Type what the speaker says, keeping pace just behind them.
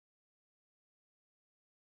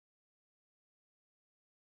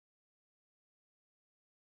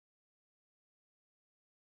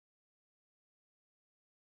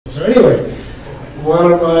So anyway,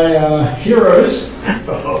 one of my heroes,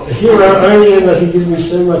 a hero only in that he gives me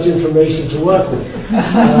so much information to work with.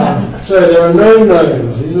 So there are known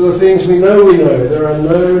knowns. These are the things we know we know. There are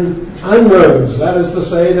known unknowns. That is to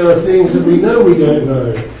say, there are things that we know we don't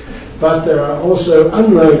know. But there are also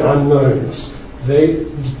unknown unknowns.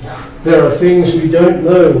 There are things we don't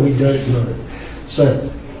know we don't know.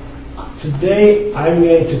 So today I'm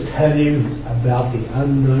going to tell you about the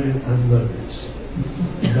unknown unknowns.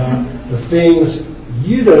 About the things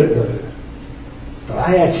you don't know, but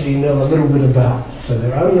I actually know a little bit about. So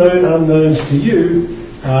there are unknown unknowns to you,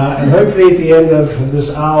 and hopefully at the end of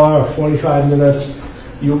this hour or 45 minutes,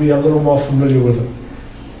 you'll be a little more familiar with them.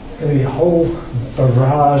 Going to be a whole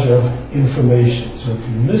barrage of information. So if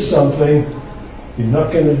you miss something, you're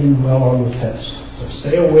not going to do well on the test. So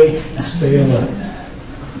stay awake and stay alert.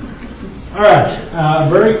 All right,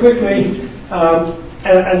 very quickly,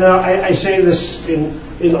 and now I say this in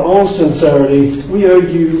all sincerity, we owe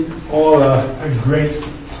you all a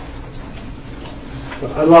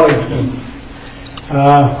lot of,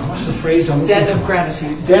 what's the phrase I'm looking for? Debt of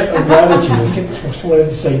gratitude. Debt of gratitude. I just wanted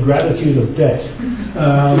to say gratitude of debt.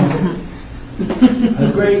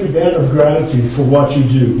 A great debt of gratitude for what you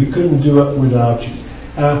do. We couldn't do it without you.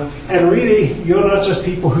 And really, you're not just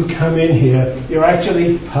people who come in here, you're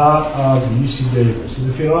actually part of UC Davis. And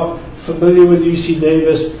if you're not familiar with UC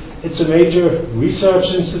Davis, it's a major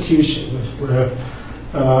research institution. We're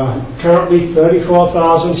currently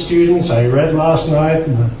 34,000 students. I read last night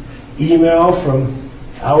an email from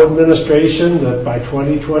our administration that by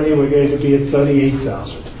 2020 we're going to be at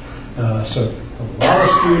 38,000. So a lot of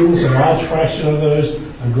students, a large fraction of those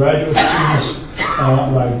are graduate students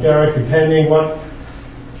like Derek, depending what,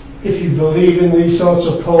 if you believe in these sorts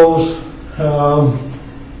of polls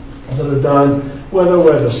that are done, whether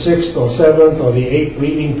we're the 6th or 7th or the 8th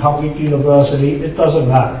leading public university, it doesn't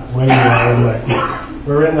matter where you are in that group.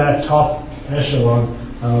 We're in that top echelon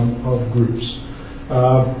of groups.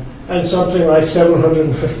 And something like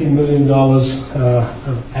 $750 million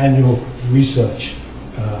of annual research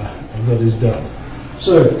that is done.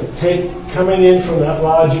 So coming in from that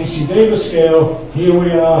large UC Davis scale, here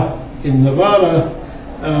we are in Nevada.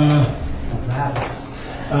 I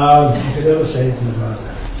can never say Nevada.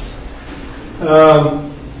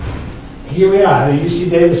 Here we are, the UC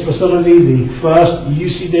Davis facility, the first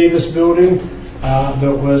UC Davis building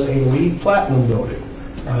that was a LEED Platinum building.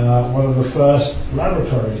 One of the first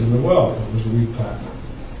laboratories in the world that was LEED Platinum.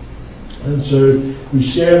 And so we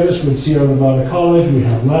share this with Sierra Nevada College. We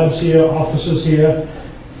have labs here, offices here.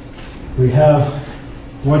 We have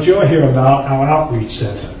what you'll hear about, our outreach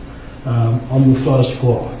center on the first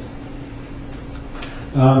floor.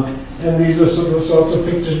 And these are some of the sorts of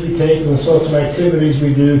pictures we take and the sorts of activities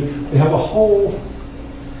we do. We have a whole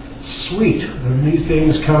suite of new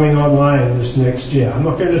things coming online this next year. I'm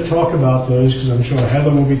not going to talk about those because I'm sure Heather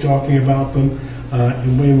will be talking about them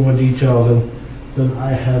in way more detail than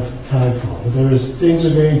I have time for. But things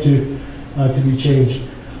are going to be changed.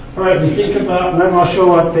 All right, we think about, and I'm not sure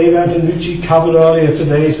what Dave Antonucci covered earlier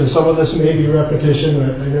today, so some of this may be repetition.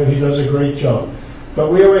 I know he does a great job. But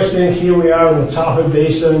we always think, here we are in the Tahoe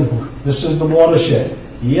Basin, this is the watershed.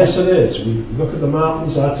 Yes, it is. We look at the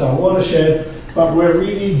mountains, that's our watershed, but we're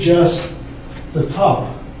really just the top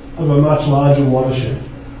of a much larger watershed.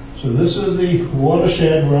 So this is the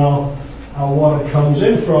watershed where our water comes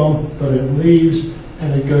in from, but it leaves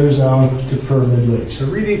and it goes down to Pyramid Lake. So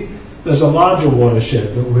really, there's a larger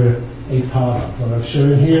watershed that we're a part of. What I've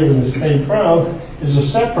shown here in this paint brown is a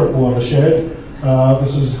separate watershed.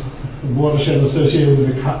 This is the watershed associated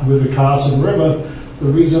with the Carson River. The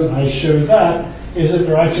reason I show that is that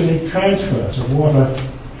there are actually transfers of water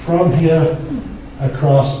from here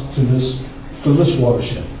across to this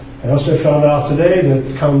watershed. I also found out today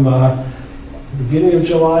that come beginning of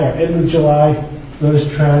July or end of July, those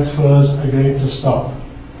transfers are going to stop.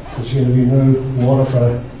 There's going to be no water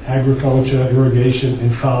for agriculture, irrigation in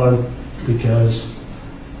Fallon because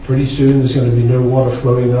pretty soon there's going to be no water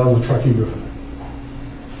flowing down the Truckee River.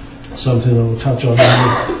 Something that we'll touch on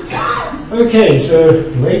later. Okay, so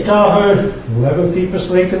Lake Tahoe, 11th deepest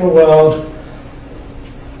lake in the world.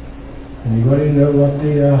 Anybody know what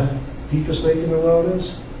the deepest lake in the world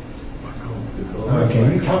is?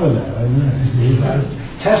 Okay, you covered that. I know. I was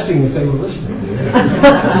testing if they were listening. They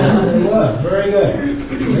were. Very good.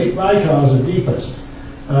 Lake Baikal is the deepest.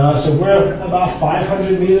 So we're about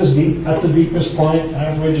 500 meters deep at the deepest point,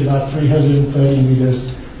 average about 330 meters.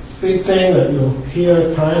 Big thing that you'll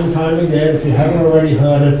hear time and time again, if you haven't already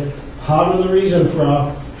heard it, part of the reason for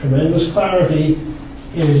our tremendous clarity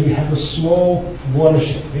is we have a small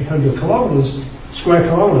watershed. 800 square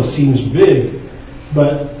kilometers seems big,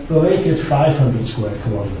 but The lake is 500 square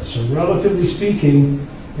kilometers, so relatively speaking,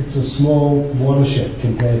 it's a small watershed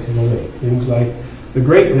compared to the lake. Things like the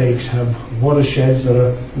Great Lakes have watersheds that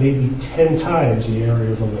are maybe 10 times the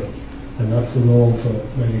area of the lake, and that's the norm for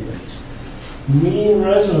many lakes. Mean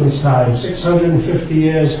residence time, 650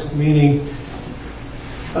 years, meaning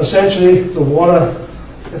essentially the water,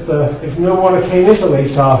 if no water came into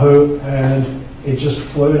Lake Tahoe and it just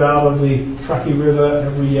flowed out of the Truckee River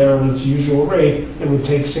every year at its usual rate, it would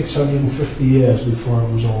take 650 years before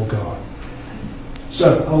it was all gone.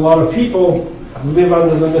 So a lot of people live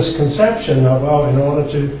under the misconception that, well, in order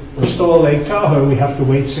to restore Lake Tahoe, we have to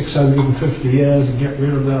wait 650 years and get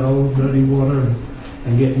rid of that old dirty water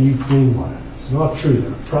and get new clean water. It's not true.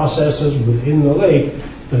 There are processes within the lake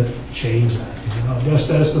that change that. Our best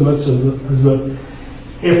estimates is that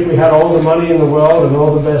if we had all the money in the world and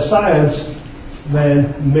all the best science,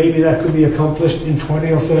 then maybe that could be accomplished in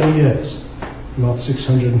 20 or 30 years, not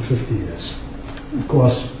 650 years. Of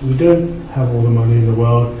course, we don't have all the money in the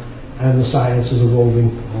world, and the science is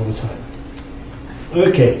evolving all the time.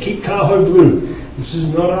 Okay, keep Tahoe blue. This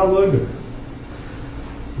is not our logo.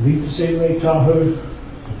 We need to say Lake Tahoe.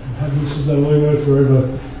 We've had this as a logo for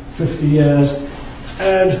over 50 years.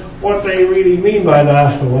 And what they really mean by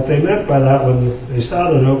that, or what they meant by that when they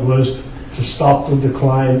started it, was to stop the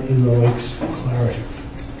decline in the lake's clarity.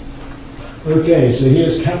 Okay, so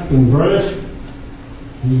here's Captain Burnett.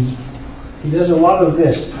 He does a lot of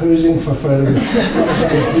this, posing for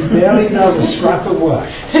photographs. He barely does a scrap of work.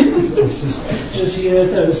 This is pictures here.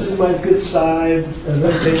 This is my good side, and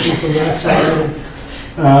then taking from that side.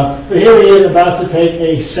 But here he is about to take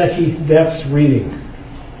a Secchi depth reading.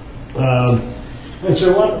 And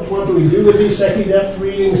so what do we do with these Secchi depth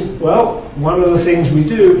readings? Well, one of the things we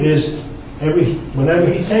do is whenever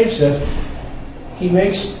he takes it, he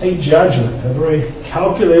makes a judgment, a very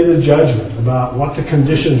calculated judgment about what the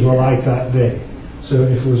conditions were like that day. So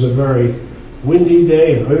if it was a very windy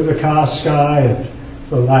day, an overcast sky, and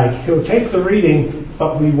the like, he'll take the reading,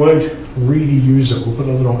 but we won't really use it. We'll put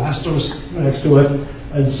a little asterisk next to it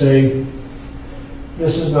and say,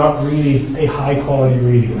 this is not really a high quality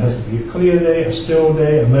reading. It has to be a clear day, a still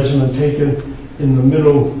day, a measurement taken in the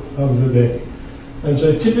middle of the day. And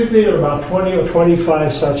so typically there are about 20 or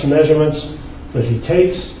 25 such measurements that he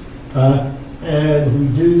takes, and we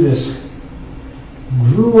do this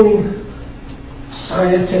grueling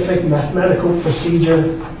scientific mathematical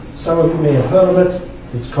procedure. Some of you may have heard of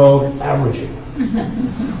it. It's called averaging.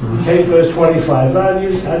 We take those 25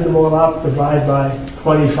 values, add them all up, divide by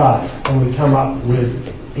 25, and we come up with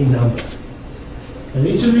a number. And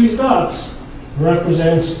each of these dots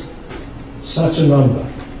represents such a number.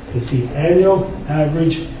 It's the annual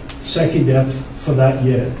average Secchi depth for that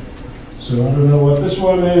year. So I don't know what this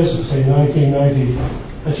one is, say 1990.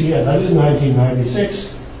 Actually, yeah, that is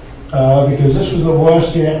 1996, because this was the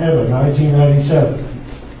worst year ever, 1997.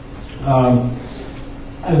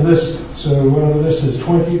 And this, so whatever this is,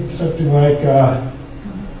 20, something like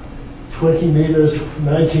 20 meters,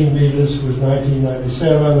 19 meters was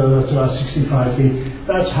 1997, and that's about 65 feet.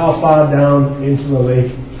 That's how far down into the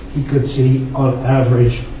lake he could see on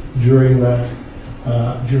average during that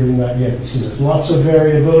year. You see, there's lots of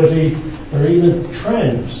variability. There are even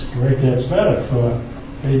trends where it gets better for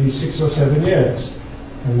maybe 6 or 7 years,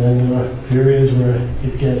 and then there are periods where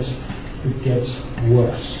it gets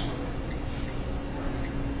worse.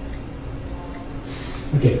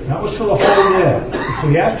 Okay, that was for the whole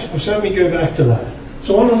year. So let me go back to that.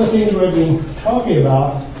 So one of the things we've been talking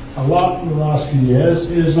about a lot in the last few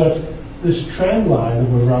years is that this trend line that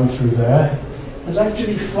we've run through there has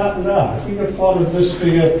actually flattened out. If we had plotted this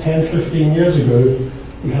figure 10, 15 years ago,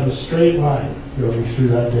 we had a straight line going through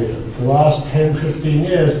that data. For the last 10, 15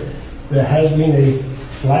 years, there has been a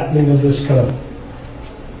flattening of this curve.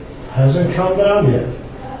 Hasn't come down yet,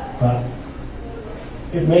 but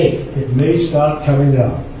it may start coming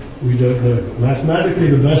down. We don't know. Mathematically,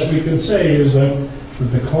 the best we can say is that the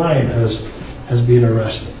decline has been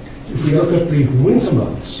arrested. If we look at the winter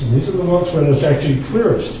months, and these are the months when it's actually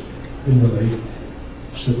clearest in the lake,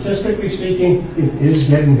 statistically speaking, it is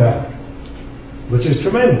getting better, which is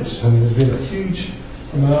tremendous. I mean, there's been a huge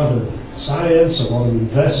amount of science, a lot of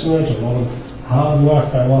investment, a lot of hard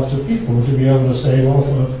work by lots of people to be able to say, well,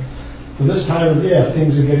 for this time of year,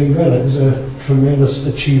 things are getting better. It's a tremendous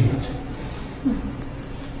achievement.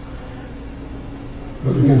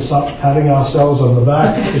 But we can stop patting ourselves on the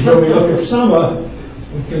back. If when we look at summer,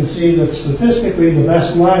 we can see that statistically the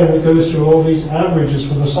best line that goes through all these averages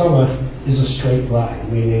for the summer is a straight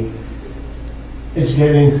line, meaning it's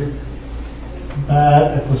getting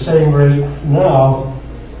bad at the same rate now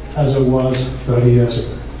as it was 30 years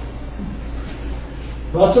ago.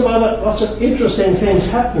 Lots of interesting things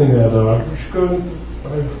happening there, though. I've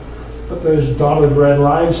put those dotted red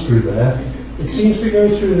lines through there. It seems to go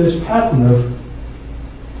through this pattern of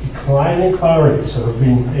declining clarity. So I've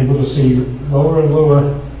been able to see lower and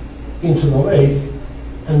lower into the lake,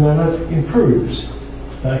 and then it improves.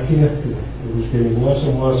 Back here, it was getting worse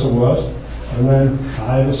and worse and worse, and then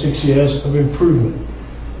 5 or 6 years of improvement.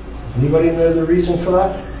 Anybody know the reason for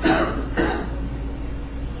that?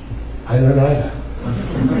 I don't either.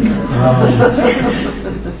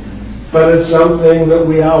 But it's something that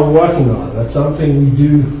we are working on. That's something we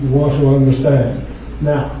do want to understand.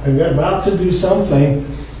 Now, I'm about to do something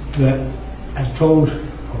that I've told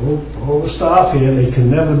all the staff here they can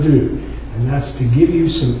never do, and that's to give you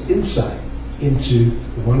some insight into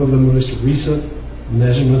one of the most recent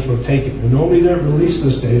measurements we've taken. We normally don't release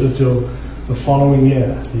this data till the following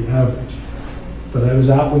year, the average. But I was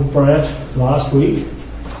out with Brant last week,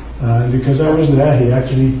 and because I was there, he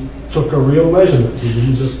actually took a real measurement. He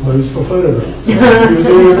didn't just pose for photographs. He was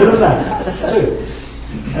doing a bit of that too.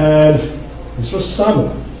 And this was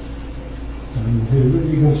summer. And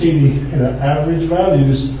you can see the average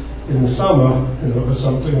values in the summer, are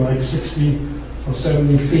something like 60 or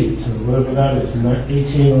 70 feet, or whatever that is,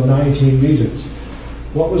 18 or 19 meters.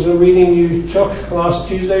 What was the reading you took last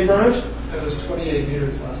Tuesday, Brant? It was 28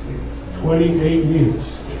 meters last week. 28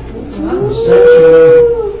 meters.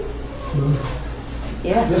 Essentially,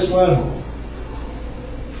 Yes. this level.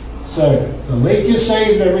 So, the lake is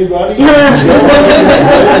saved, everybody. No,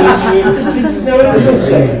 it isn't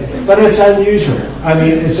saved, but it's unusual. I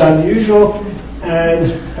mean, it's unusual,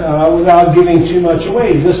 and without giving too much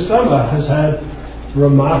away, this summer has had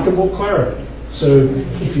remarkable clarity. So,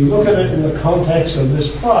 if you look at it in the context of this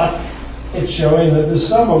plot, it's showing that this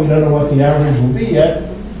summer, we don't know what the average will be yet,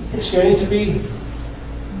 it's going to be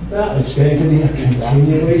a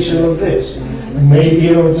continuation of this. Maybe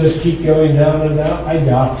it'll just keep going down and down, I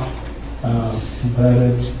doubt it. But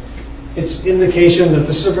it's indication that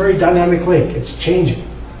this is a very dynamic lake. It's changing.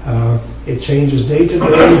 It changes day to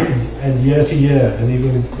day and year to year, and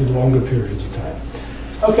even with longer periods of time.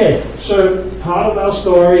 Okay, so part of our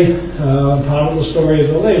story, part of the story of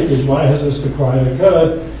the lake is why has this decline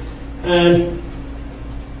occurred? And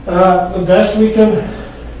the best we can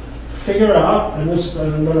figure out, and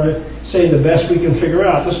when I say the best we can figure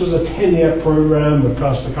out, this was a 10-year program that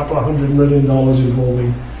cost a couple of $100 million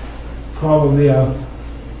involving probably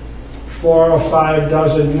 4 or 5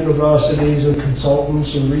 dozen universities and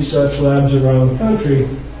consultants and research labs around the country,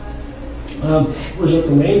 was that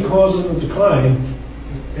the main cause of the decline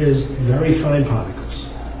is very fine particles.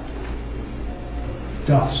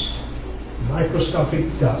 Dust. Microscopic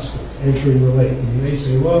dust that's entering the lake. And you may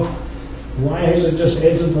say, well, why has it just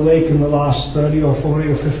entered the lake in the last 30 or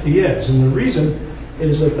 40 or 50 years? And the reason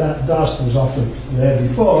is that dust was often there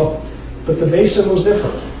before, but the basin was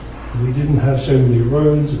different. We didn't have so many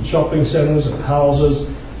roads and shopping centers and houses,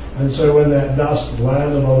 and so when that dust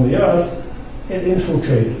landed on the earth, it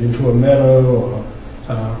infiltrated into a meadow or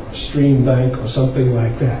a stream bank or something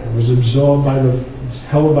like that. It was absorbed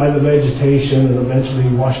held by the vegetation and eventually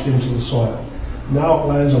washed into the soil. Now it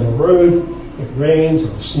lands on a road, it rains,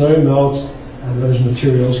 the snow melts, and those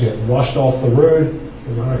materials get washed off the road,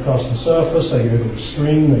 they run across the surface, they go to a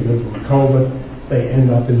stream, they go to a culvert, they end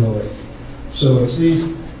up in the lake. So it's these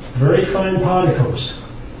very fine particles,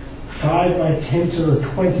 5 by 10 to the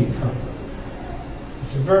 20th.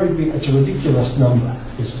 It's a ridiculous number.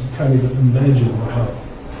 You can't even imagine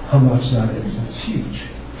how much that is. It's huge.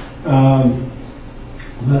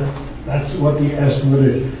 But that's what the estimate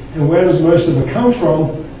is. And where does most of it come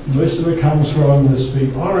from? Most of it comes from this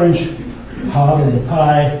big orange part of the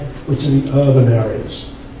pie, which are the urban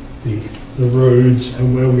areas, the roads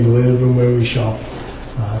and where we live and where we shop,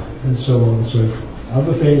 and so on and so forth.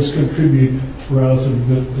 Other things contribute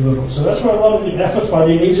relatively little. So that's why a lot of the efforts by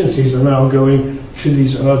the agencies are now going to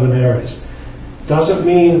these urban areas. Doesn't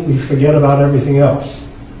mean we forget about everything else.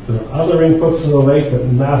 There are other inputs to the lake that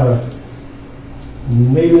matter,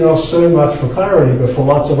 maybe not so much for clarity, but for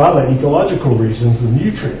lots of other ecological reasons, the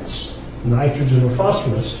nutrients, nitrogen and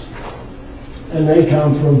phosphorus, and they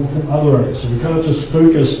come from other areas. So we can't just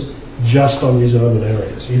focus just on these urban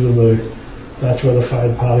areas, even though that's where the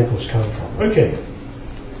fine particles come from. Okay.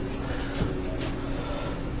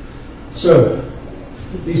 So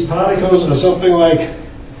these particles are something like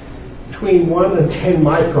between 1 and 10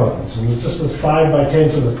 microns, and it's just a 5 by 10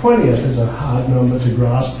 to the 20th is a hard number to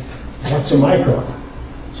grasp. What's a micron?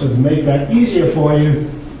 So to make that easier for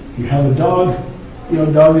you, you have a dog. Your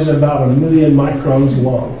dog is about 1 million microns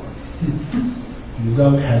long. Your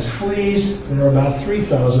dog has fleas. They're about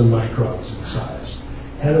 3,000 microns in size.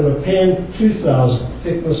 Head of a pin, 2,000.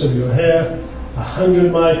 Thickness of your hair,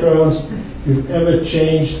 100 microns. If you've ever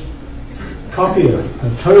changed copier,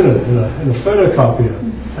 a toner in a photocopier,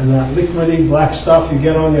 and that liquidy black stuff you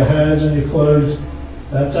get on your hands and your clothes,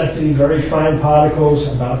 that's actually very fine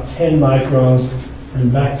particles, about 10 microns,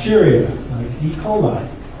 and bacteria, like E. coli,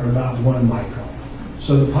 are about 1 micron.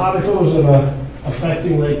 So the particles that are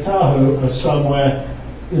affecting Lake Tahoe are somewhere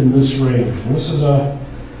in this range. And this is a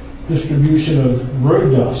distribution of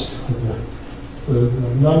road dust, the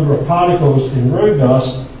number of particles in road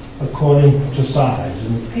dust according to size.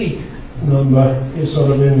 And the peak number is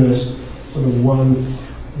sort of in this sort of 1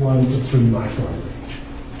 to 3 micron range.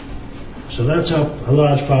 So that's a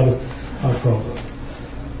large part of our problem.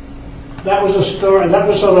 That was a story, that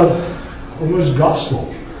was sort of almost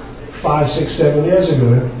gospel 5, 6, 7 years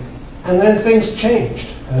ago. And then things changed,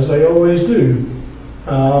 as they always do.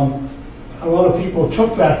 A lot of people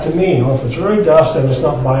took that to mean, well, if it's road dust, then it's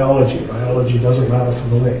not biology. Biology doesn't matter for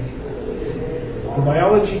the lake. The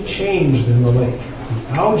biology changed in the lake.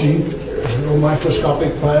 The algae, the little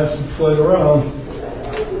microscopic plants that float around,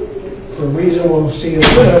 for a reason we'll see in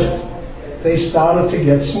a minute, they started to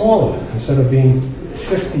get smaller. Instead of being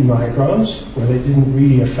 50 microns, where they didn't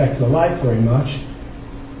really affect the light very much,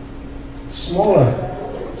 smaller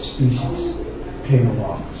species came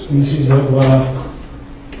along. Species that were,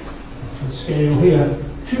 the scale here,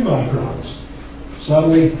 2 microns.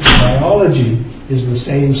 Suddenly, biology is the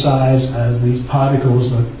same size as these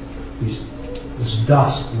particles, this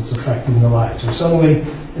dust that's affecting the light. So suddenly,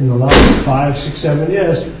 in the last 5, 6, 7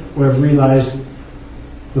 years, we've realized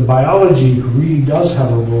the biology really does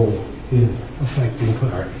have a role in affecting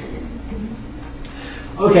clarity.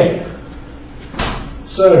 Okay,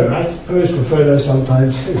 so I pose for photos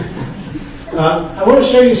sometimes too. I want to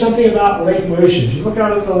show you something about lake motions. You look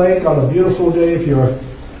out at the lake on a beautiful day. If you're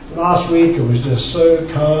last week, it was just so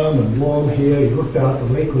calm and warm here. You looked out,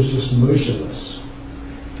 the lake was just motionless.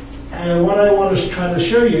 And what I want to try to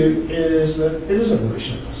show you is that it isn't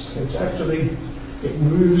motionless. It's actually, it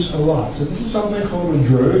moves a lot. So this is something called a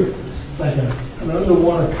drogue. It's like an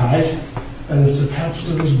underwater kite, and it's attached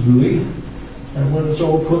to this buoy. And when it's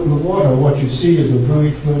all put in the water, what you see is the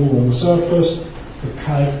buoy floating on the surface, the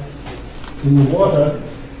kite in the water,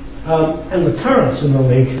 and the currents in the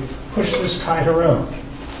lake push this kite around.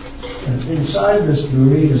 And inside this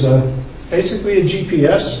buoy is basically a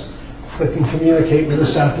GPS that can communicate with the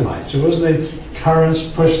satellite. So as the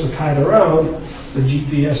currents push the kite around, the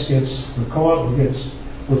GPS gets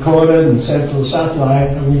recorded and sent to the satellite,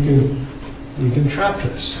 and we can track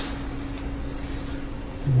this.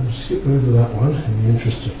 I'm going to skip over that one in the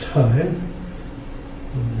interest of time.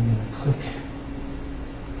 I'm going to click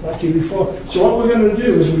like you before. So what we're going to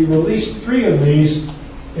do is we release 3 of these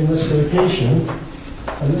in this location,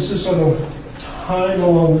 and this is sort of time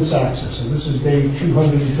along this axis. And this is day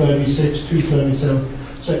 236, 237.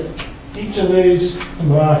 So each of these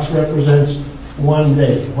marks represents 1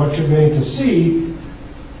 day. What you're going to see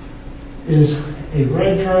is a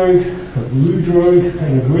red drogue, a blue drogue,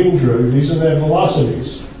 and a green drogue. These are their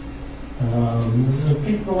velocities. The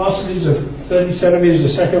peak velocities of 30 centimeters a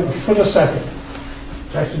second, a foot a second.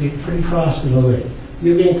 It's actually pretty fast in the lake.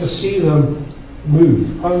 You're going to see them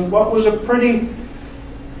move on what was a pretty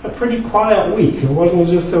quiet week. It wasn't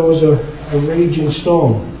as if there was a raging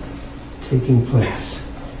storm taking place.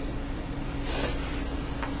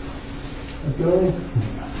 Going?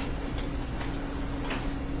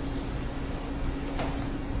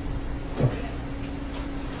 Okay.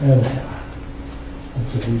 There they are. And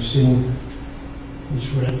so you've seen this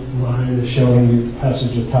red line is showing you the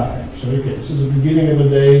passage of time. So okay, this is the beginning of a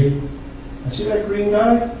day. I see that green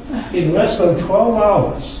guy? In less than 12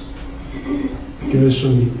 hours, it goes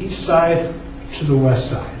from the east side to the west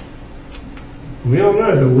side. We all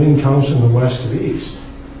know the wind comes from the west to the east.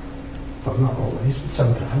 But not always, but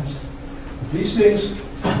sometimes. But these things,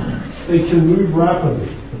 they can move rapidly.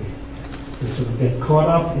 They sort of get caught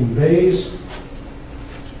up in bays,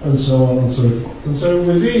 and so on and so forth. And so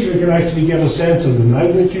with these, we can actually get a sense of the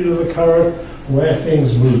magnitude of the current, where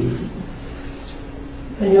things move.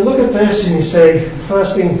 And you look at this and you say,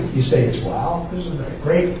 first thing you say is, wow, isn't that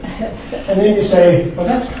great? And then you say, well,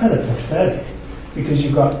 that's kind of pathetic, because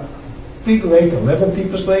you've got big lake, 11th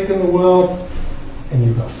deepest lake in the world, and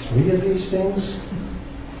you've got 3 of these things.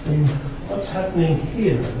 I mean, what's happening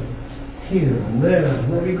here, and there?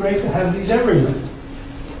 And it'd be great to have these everywhere.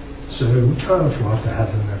 So we can't afford to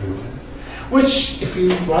have them everywhere. Which, if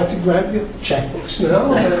you'd like to grab your checkbooks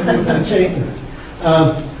now, you can change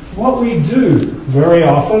that. What we do very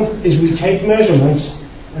often is we take measurements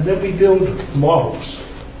and then we build models.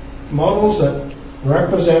 Models that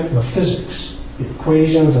represent the physics the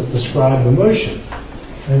equations that describe the motion.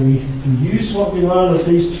 And we use what we learned at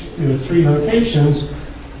these three locations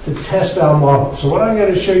to test our model. So what I'm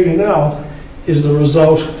going to show you now is the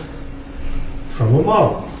result from a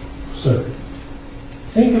model. So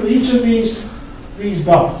think of each of these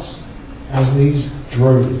dots as these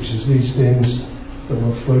droves, as these things that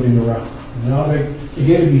were floating around. Now they're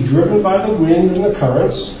going to be driven by the wind and the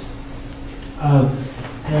currents.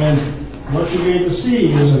 And what you're going to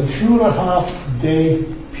see is a 2.5-day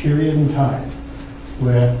period in time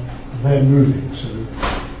where they're moving. So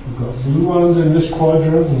we've got blue ones in this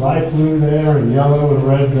quadrant, light blue there, and yellow and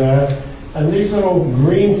red there. And these little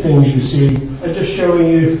green things you see are just showing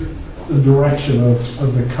you the direction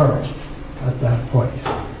of the current at that point.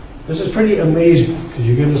 This is pretty amazing because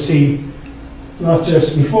you're going to see not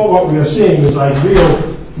just before what we are seeing is like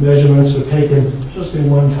real measurements are taken just in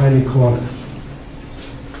one tiny corner.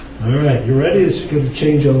 All right, you ready? This is going to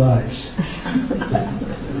change your lives.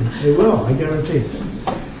 It will, I guarantee it.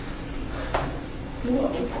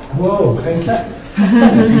 Whoa, thank you.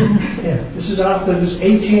 Yeah, this is after just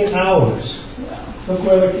 18 hours. Look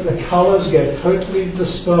where the colors get totally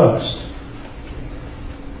dispersed.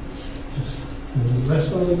 Just the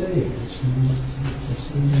rest of the day, it's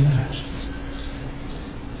doing that.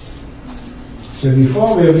 So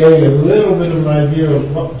before we were getting a little bit of an idea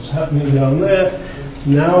of what was happening down there,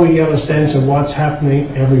 now we get a sense of what's happening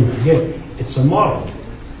everywhere. Again, it's a model.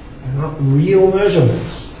 They're not real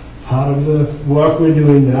measurements. Part of the work we're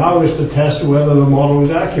doing now is to test whether the model is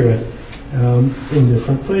accurate in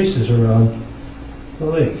different places around the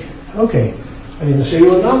lake. Okay, I'm going to show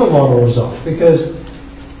you another model result because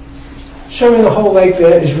showing the whole lake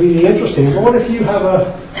there is really interesting. But what if you have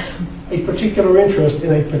a particular interest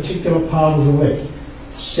in a particular part of the lake?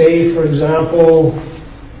 Say, for example,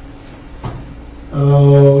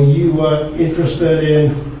 you were interested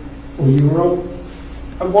in, or you were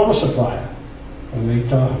a water supplier on Lake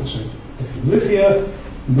Tahoe. So if you live here,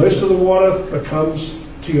 most of the water that comes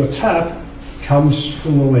to your tap comes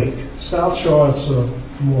from the lake. South Shore, it's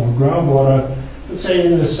more groundwater. Let's say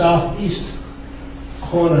in the southeast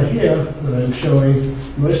corner here that I'm showing,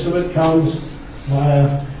 most of it comes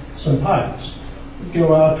via some pipes. We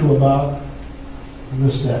go out to about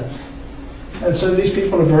this depth. And so these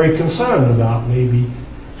people are very concerned about maybe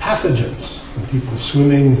pathogens from people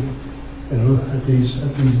swimming, at these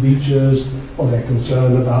beaches, or they're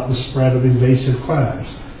concerned about the spread of invasive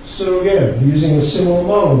crabs. So again, using a similar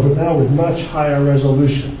model, but now with much higher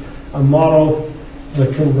resolution, a model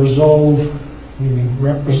that can meaning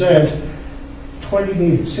represent 20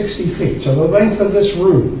 meters, 60 feet. So the length of this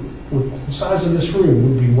room, the size of this room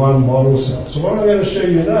would be one model cell. So what I'm going to show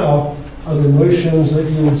you now are the motions that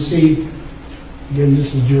you would see. Again,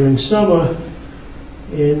 this is during summer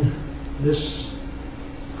in this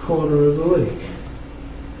corner of the lake.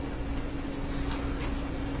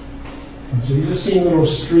 And so you're just seeing little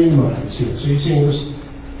streamlines here. So you're seeing this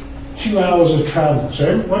 2 hours of travel.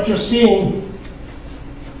 So what you're seeing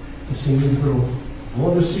these little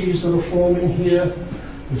vortices that are forming here.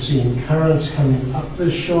 You're seeing currents coming up the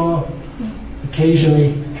shore,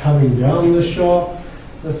 occasionally coming down the shore.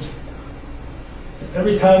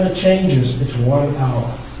 Every time it changes, it's 1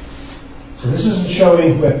 hour. So this isn't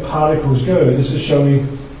showing where particles go. This is showing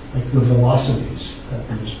like the velocities at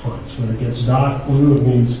those points. When it gets dark blue, it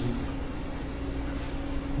means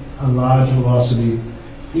a large velocity.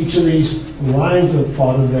 Each of these lines that are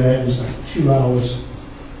plotted there is like 2 hours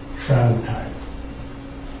travel time.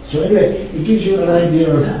 So anyway, it gives you an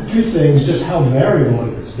idea of two things, just how variable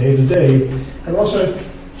it is day to day, and also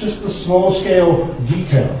just the small scale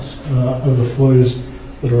details of the flows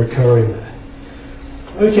that are occurring there.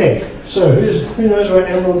 Okay, so who knows where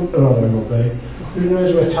Emerald Bay? Who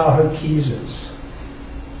knows where Tahoe Keys is?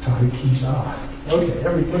 Tahoe Keys are. Okay,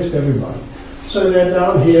 most everybody. So they're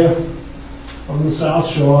down here on the south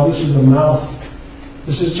shore. This is the mouth.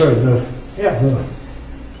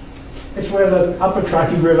 It's where the upper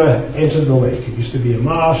Truckee River entered the lake. It used to be a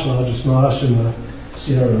marsh, largest marsh in the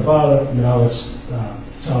Sierra Nevada. Now it's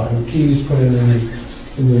Tahoe Keys, put in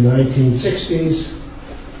the 1960s.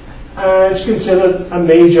 It's considered a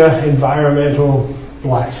major environmental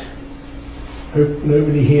blight. Hope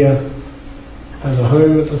nobody here has a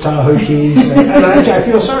home at the Tahoe Keys. And actually, I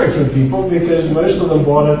feel sorry for the people because most of them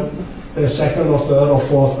bought it their second or third or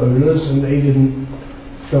fourth owners, and they didn't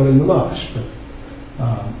fill in the marsh. But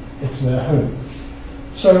it's their home.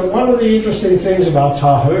 So one of the interesting things about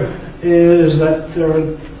Tahoe is that there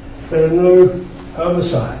are no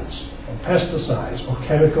herbicides or pesticides or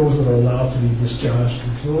chemicals that are allowed to be discharged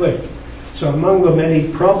into the lake. So among the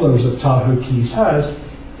many problems that Tahoe Keys has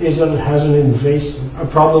is that it has a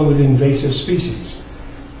problem with invasive species.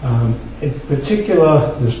 In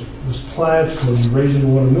particular, this plant called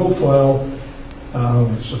Eurasian water milfoil,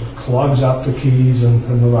 which sort of clogs up the keys and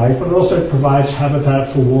the like, but it also provides habitat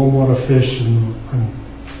for warm water fish and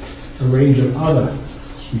a range of other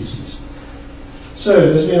species. So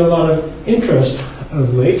there's been a lot of interest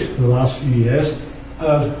of late, in the last few years,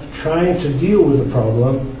 of trying to deal with the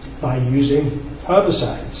problem by using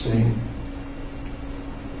herbicides, saying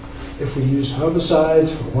if we use herbicides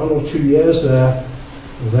for 1 or 2 years there,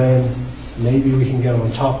 then maybe we can get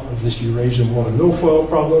on top of this Eurasian water milfoil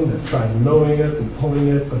problem. They've tried mowing it and pulling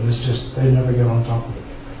it, but it's just, they never get on top of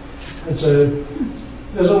it. And so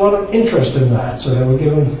there's a lot of interest in that. So they were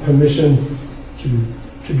given permission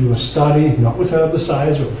to do a study, not with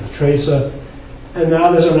herbicides, but with a tracer. And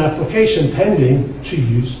now there's an application pending to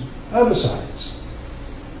use herbicides.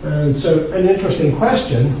 And so an interesting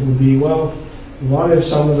question would be, well, what if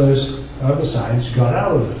some of those herbicides got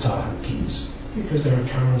out of the Tahoe Keys? Because there are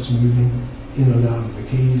currents moving in and out of the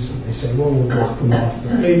keys, and they say, well, we'll block them off,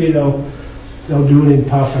 but maybe they'll do an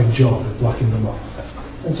imperfect job at blocking them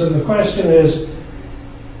off. And so the question is,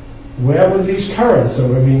 where would these currents that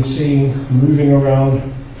we've been seeing moving around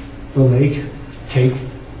the lake take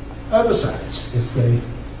herbicides if they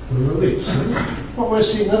were released? What we're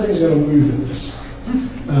seeing, nothing's going to move in this.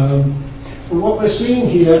 But what we're seeing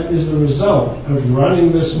here is the result of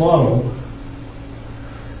running this model.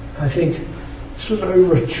 I think this was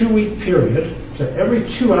over a 2-week period. So every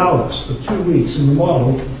 2 hours for 2 weeks in the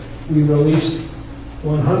model, we released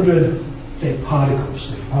 100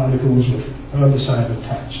 particles with herbicide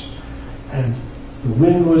attached. And the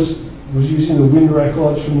wind was using the wind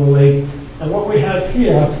records from the lake. And what we have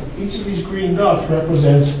here, each of these green dots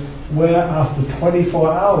represents where after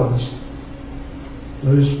 24 hours,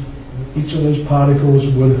 each of those particles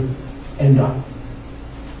would end up.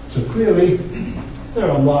 So clearly, there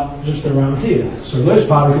are a lot just around here. So those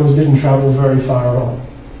particles didn't travel very far at all.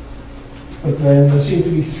 But then there seem to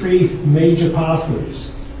be 3 major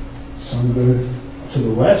pathways. Some go to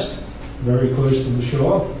the west, very close to the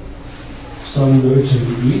shore. Some go to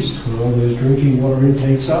the east, where all those drinking water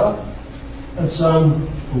intakes are. And some,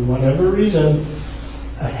 for whatever reason,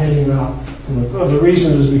 are heading up. Well, the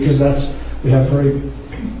reason is because we have very,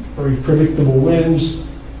 very predictable winds,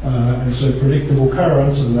 and so predictable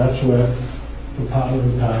currents, and that's where, for part of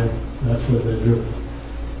the time, that's where they're driven.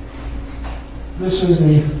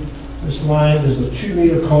 This line is the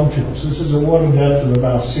 2-meter contour. So this is a water depth of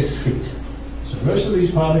about 6 feet. So most of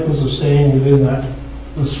these particles are staying within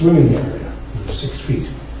the swimming area, 6 feet.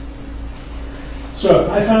 So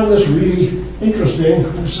I found this really interesting.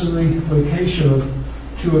 This is the location of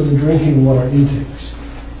 2 of the drinking water intakes.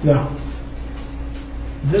 Now,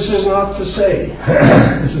 this is not to say,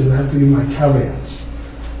 this is have to be my caveats.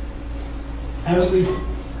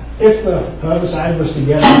 If the herbicide was to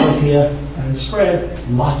get out of here and spread,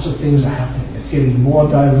 lots of things are happening. It's getting more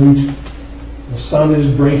dilute. The sun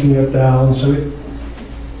is breaking it down, so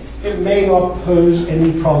it may not pose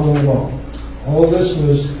any problem at all. All this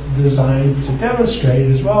was designed to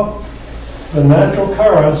demonstrate as well the natural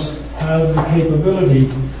currents have the capability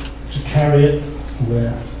to carry it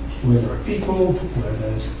where there are people, where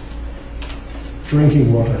there's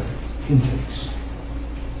drinking water intakes.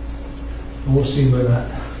 And we'll see where that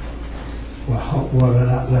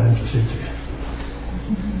lands us into.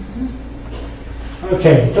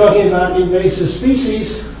 Okay, talking about invasive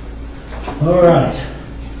species. All right.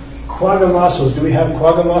 Quagga mussels. Do we have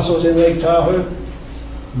quagga mussels in Lake Tahoe?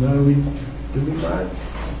 No, do we, Brian?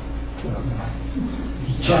 No.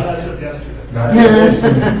 That's it yesterday. Not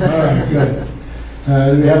yesterday. All right, good.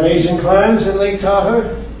 Do we have Asian clams in Lake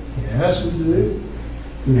Tahoe? Yes, we do.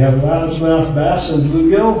 Do we have largemouth bass and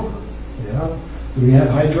bluegill? Yeah. Do we have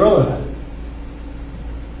hydrilla?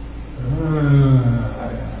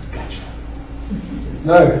 Gotcha.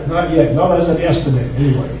 No, not yet. Not as of yesterday,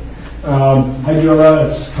 anyway. Hydrilla,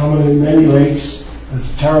 it's common in many lakes.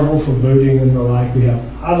 It's terrible for boating and the like. We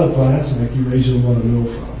have other plants like Eurasian water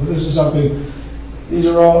milfoil. But this is something, these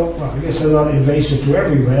are all, well, I guess they're not invasive to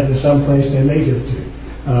everywhere. There's some place they're native to.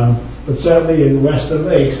 But certainly in western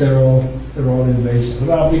lakes, they're all invasive.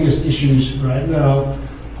 But our biggest issues right now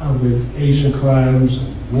are with Asian clams,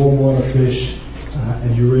 warm water fish,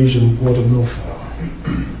 and Eurasian water milfoil.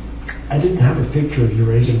 I didn't have a picture of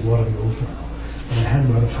Eurasian water milfoil, but I had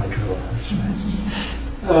one of hydrilla. That's right.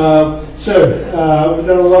 We've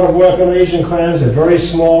done a lot of work on Asian clams. They're very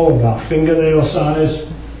small, about fingernail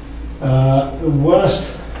size. The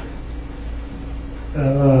worst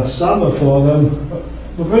summer for them,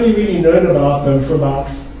 we've only really known about them for about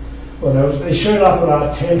Well, they showed up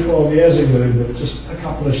about 10, 12 years ago, but just a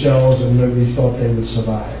couple of shells, and nobody thought they would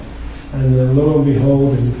survive. And then lo and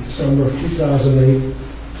behold, in December of 2008,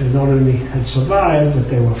 they not only had survived, but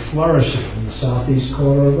they were flourishing in the southeast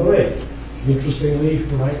corner of the lake. Interestingly,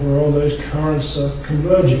 right where all those currents are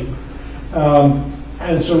converging.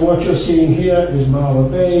 And so what you're seeing here is Marla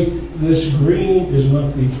Bay. This green is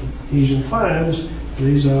not the Asian clams.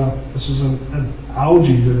 This is an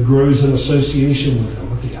algae that grows in association with them.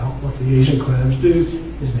 What the Asian clams do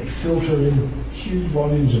is they filter in huge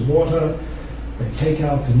volumes of water. They take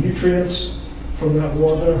out the nutrients from that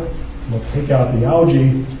water. They'll take out the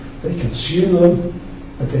algae. They consume them,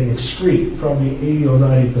 but they excrete probably 80 or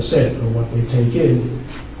 90% of what they take in.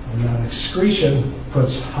 And that excretion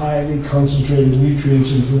puts highly concentrated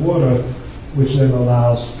nutrients into the water, which then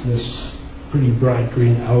allows this pretty bright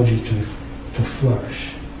green algae to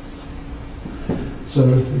flourish.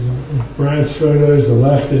 So Brian's photos, the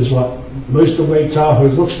left is what most of Lake Tahoe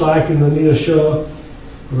looks like in the near shore.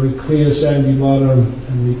 Very clear sandy bottom,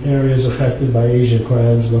 and the areas affected by Asian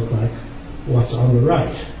clams look like what's on the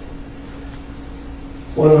right.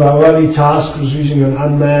 One of our early tasks was using an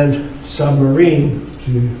unmanned submarine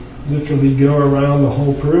to literally go around the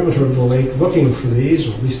whole perimeter of the lake looking for these,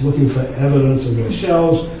 or at least looking for evidence of their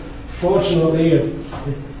shells. Fortunately, it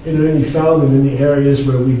only found them in the areas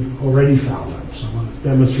where we already found them. So what it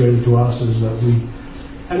demonstrated to us is that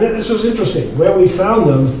and this was interesting, where we found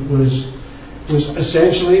them was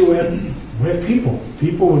essentially where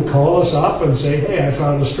people would call us up and say, hey, I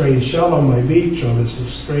found a strange shell on my beach, or this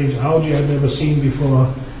strange algae I've never seen before,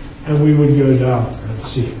 and we would go down and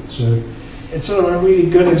see it. So it's sort of a really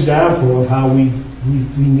good example of how we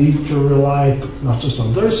need to rely not just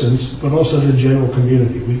on docents, but also the general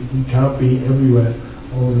community. We can't be everywhere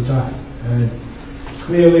all the time. And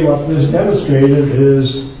clearly what this demonstrated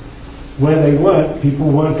is when they weren't, people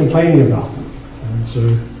weren't complaining about them. And so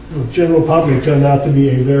the general public turned out to be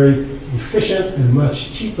a very efficient and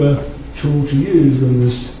much cheaper tool to use than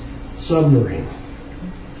this submarine.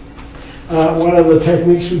 One of the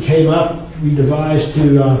techniques we devised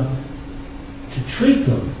to treat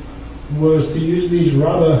them was to use these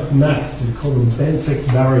rubber mats. We call them benthic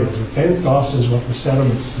barriers. Benthos is what the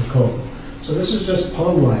sediments are called. So this is just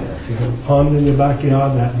pond liner. If you have a pond in your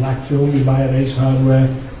backyard, that black film you buy at Ace Hardware,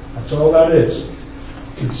 that's all that is.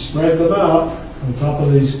 You spread them out on top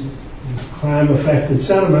of these clam-affected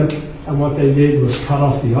sediment, and what they did was cut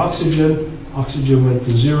off the oxygen. Oxygen went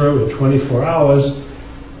to zero in 24 hours.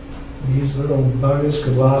 These little bugs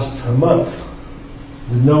could last a month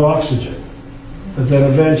with no oxygen. But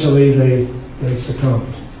then eventually they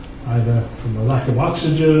succumbed, either from the lack of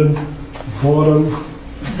oxygen, boredom,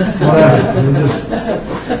 whatever.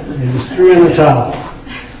 They just threw in the towel.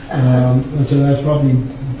 And so that's probably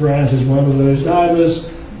Brant is one of those divers.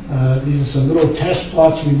 These are some little test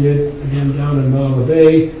plots we did, again, down in Marla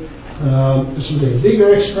Bay. This was a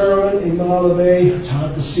bigger experiment in Marla Bay. It's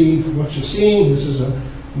hard to see what you're seeing. This is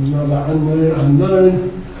another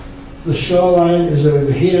unknown. The shoreline is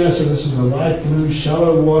over here, so this is a light blue,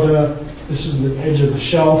 shallow water. This is the edge of the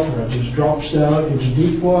shelf where it just drops down into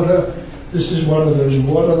deep water. This is one of those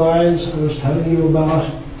water lines I was telling you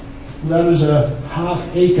about. That is a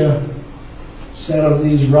half-acre set of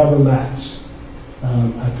these rubber mats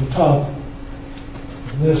at the top.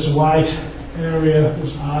 This white area,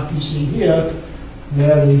 this arc you see here,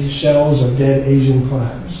 they're the shells of dead Asian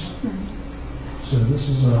clams. So this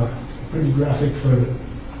is a pretty graphic photo.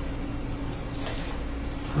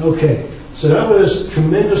 Okay, so that was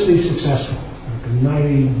tremendously successful, like a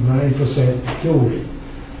 99% kill rate.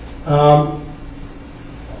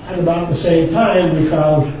 At about the same time,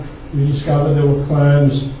 we discovered there were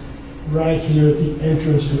clams right here at the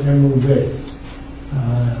entrance to Emerald Bay.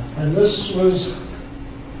 And this was,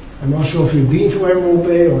 I'm not sure if you've been to Emerald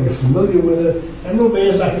Bay or you're familiar with it. Emerald Bay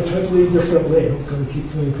is like a totally different lake. I'm going to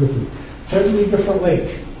keep going quickly. Totally different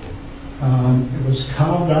lake. It was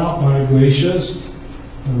carved out by glaciers.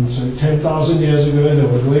 So 10,000 years ago, there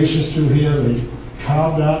were glaciers through here. They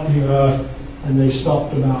carved out the earth, and they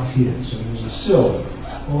stopped about here. So there's a sill.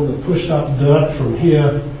 All the pushed up dirt from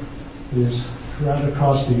here is right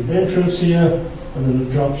across the entrance here, and then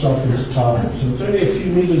it drops off into Tahoe. So it's only a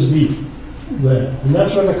few meters deep there. And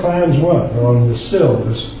that's where the clams were. They're on the sill,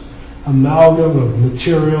 this amalgam of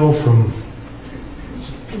material from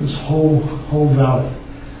this whole valley.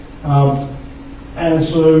 And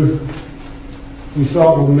so we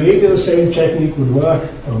thought, well, maybe the same technique would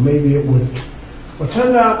work, or maybe it wouldn't. Well, it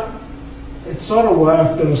turned out it sort of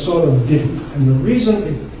worked and it sort of didn't. And the reason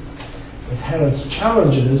it had its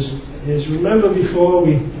challenges is, remember before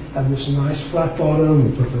we had this nice flat bottom,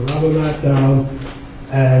 we put the rubber mat down,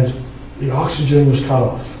 and the oxygen was cut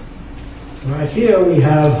off. Right here we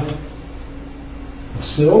have a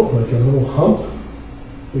sill, like a little hump.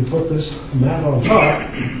 We put this mat on top,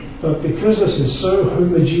 but because this is so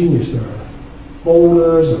homogeneous, there are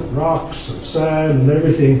boulders and rocks and sand and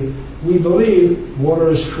everything, we believe water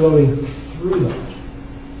is flowing through that.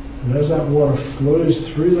 And as that water flows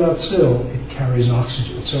through that sill, it carries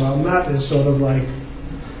oxygen. So our mat is sort of like,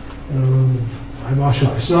 I'm not sure,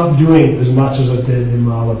 it's not doing as much as it did in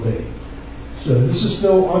Marla Bay. So this is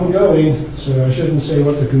still ongoing, so I shouldn't say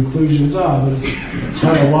what the conclusions are, but it's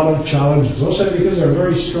had a lot of challenges. Also because there are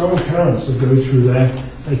very strong currents that go through there,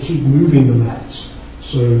 they keep moving the mats.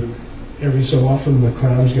 So every so often the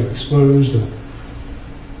clams get exposed,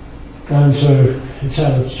 and so it's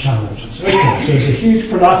had its challenges. Okay, so it's a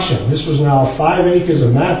huge production. This was now 5 acres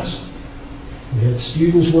of mats. We had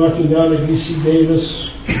students working down at UC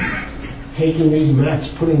Davis, taking these mats,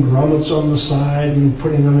 putting grommets on the side and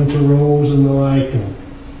putting them into rolls and the like. And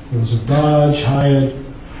there was a barge hired.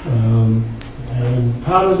 And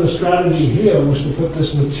part of the strategy here was to put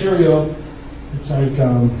this material, it's like,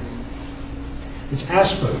 it's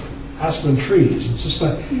aspen trees. It's just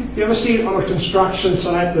like, you ever see on a construction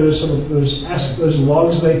site, those sort of those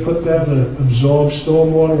logs they put there to absorb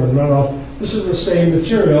stormwater and runoff? This is the same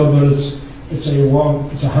material, but it's a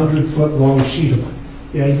 100-foot long sheet of it.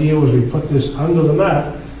 The idea was we put this under the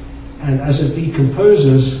mat, and as it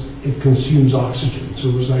decomposes, it consumes oxygen. So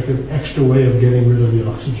it was like an extra way of getting rid of the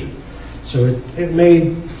oxygen. So it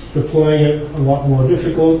made deploying it a lot more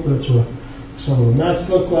difficult. That's what some of the mats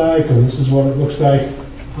look like, and this is what it looks like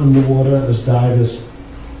underwater as divers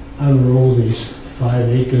unroll these 5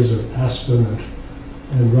 acres of aspen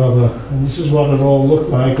and rubber. And this is what it all looked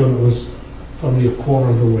like when it was probably a quarter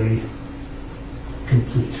of the way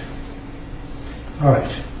complete. All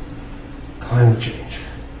right, climate change.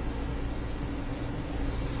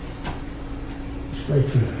 It's great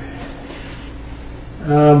for today.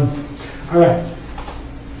 All right,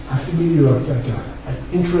 I have to give you an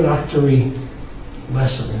introductory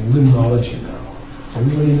lesson in limnology now.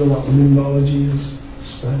 Everybody know what limnology is?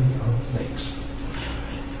 Study of lakes.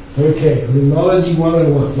 Okay, limnology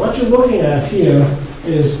 101. What you're looking at here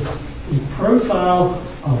is a profile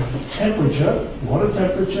of temperature, water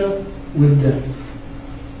temperature, with depth.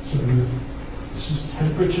 So this is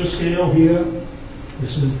temperature scale here.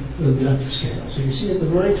 This is the depth scale. So you see at the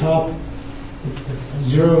very top,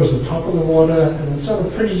 0 is the top of the water, and it's sort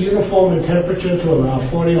of pretty uniform in temperature to about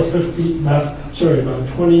 40 or 50, about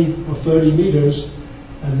 20 or 30 meters,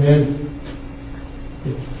 and then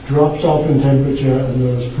it drops off in temperature and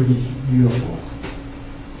then it's pretty uniform.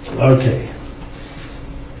 Okay.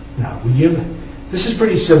 Now this is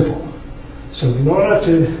pretty simple. So in order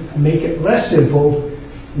to make it less simple,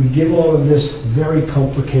 we give all of this very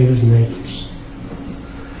complicated names.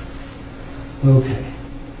 Okay.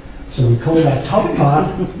 So we call that top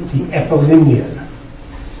part the epilimian.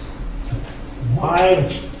 Why?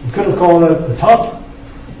 We could have called it the top,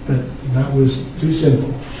 but that was too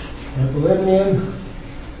simple. Epilimian.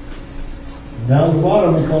 Down the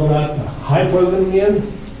bottom we call that the hypolimian.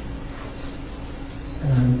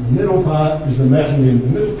 And the middle part is the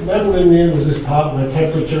metalimian. The metalimian is this part where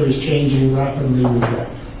temperature is changing rapidly with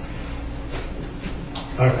depth.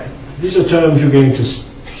 All right. These are terms you're going to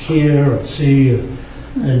hear and see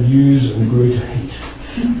and use and grow to hate.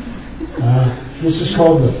 This is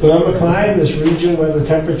called the thermocline, this region where the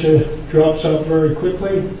temperature drops up very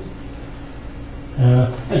quickly.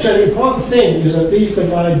 And so the important thing is that these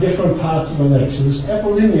divide different parts of the lake. So this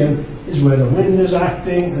epilimian is where the wind is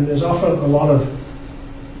acting, and there's often a lot of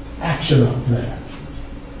action up there.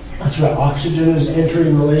 That's where oxygen is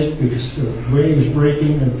entering the lake because the waves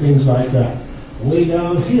breaking and things like that. Way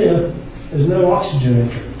down here, there's no oxygen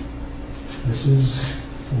entry. This is,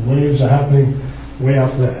 the waves are happening way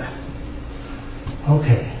up there.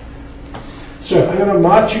 Okay. So I'm going to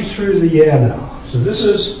march you through the year now. So this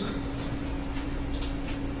is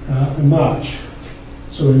in March.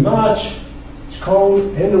 So in March, it's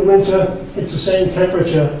cold, end of winter, it's the same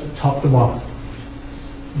temperature, top to bottom.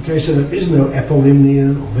 Okay, so there is no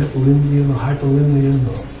epilimian or metalimian or hypolimian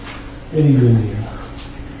or any limnian.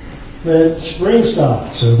 Then spring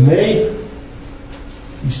starts. So May,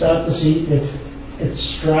 you start to see it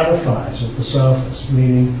stratifies at the surface,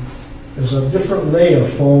 meaning there's a different layer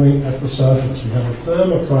forming at the surface. You have a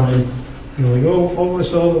thermocline going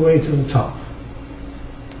almost all the way to the top.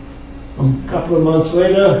 A couple of months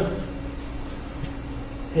later,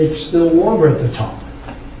 it's still warmer at the top.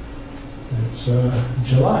 It's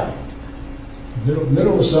July,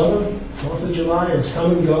 middle of summer, 4th of July, it's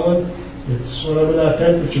come and gone. It's whatever that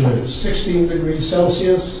temperature is, 16 degrees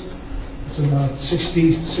Celsius. It's about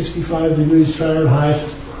 60, 65 degrees Fahrenheit.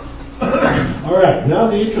 All right, now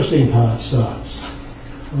the interesting part starts.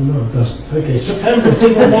 Oh no, it doesn't. Okay, September, it's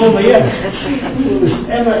even warmer yet. Will this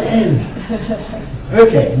ever end?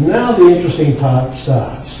 Okay, now the interesting part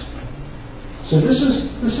starts. So this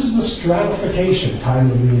is the stratification time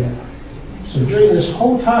of the year. So during this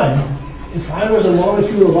whole time, if I was a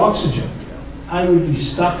molecule of oxygen, I would be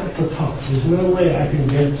stuck at the top. There's no way I can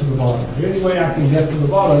get to the bottom. The only way I can get to the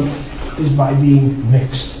bottom is by being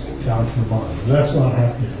mixed down to the bottom. And that's not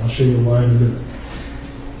happening. I'll show you why in a minute.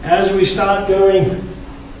 As we start going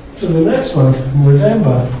to the next month,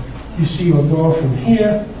 November, you see we're going from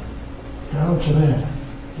here down to there.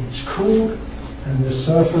 It's cooled and the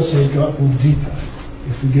surface has gotten deeper.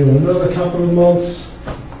 If we give it another couple of months,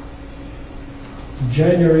 in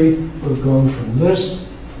January, we've gone from this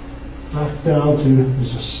back down to,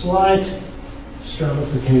 there's a slight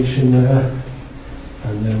stratification there,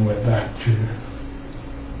 and then we're back to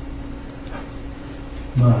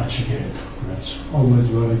March again. That's almost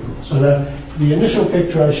vertical. So that the initial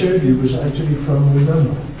picture I showed you was actually from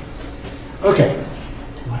November. Okay,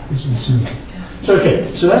 like this in Sudan. So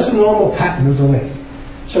okay, so that's the normal pattern of the lake.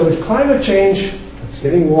 So with climate change, it's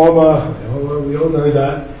getting warmer, we all know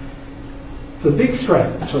that. The big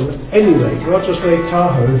threat to any lake, not just Lake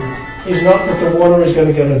Tahoe, is not that the water is going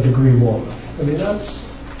to get a degree warmer. I mean,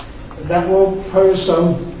 that will pose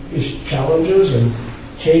some challenges and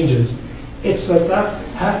changes. It's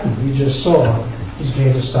that pattern we just saw is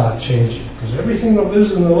going to start changing, because everything that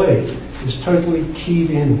lives in the lake is totally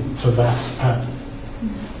keyed in to that pattern.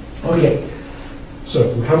 Okay,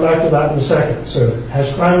 so we'll come back to that in a second. So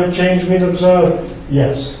has climate change been observed?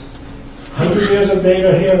 Yes. 100 years of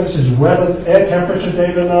data here. This is air temperature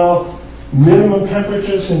data now. Minimum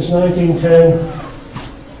temperatures since 1910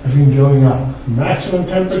 have been going up. Maximum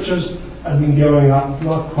temperatures have been going up,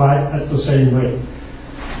 not quite at the same rate.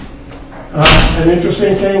 An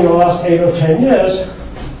interesting thing, in the last 8 or 10 years,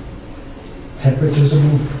 temperatures have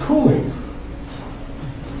been cooling.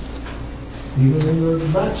 Even in the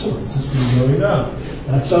maximums, it's been going down.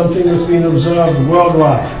 That's something that's been observed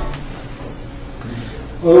worldwide.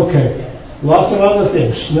 Okay. Lots of other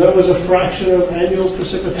things. Snow is a fraction of annual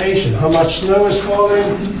precipitation. How much snow is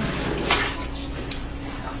falling?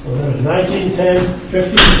 Well, in 1910,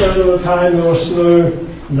 50% of the time there was snow.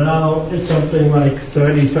 Now it's something like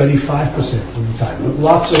 30, 35% of the time. But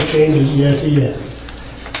lots of changes year to year.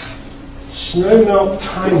 Snow melt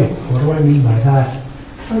timing. What do I mean by that?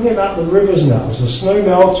 I'm talking about the rivers now. As the snow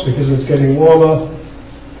melts, because it's getting warmer,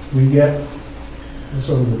 we get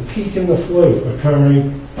sort of the peak in the flow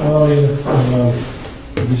occurring earlier.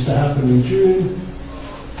 It used to happen in June.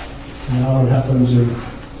 Now it happens in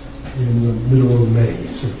the middle of May.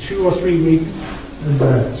 So 2 or 3 weeks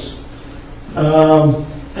advance.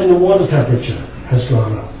 And the water temperature has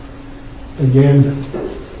gone up. Again,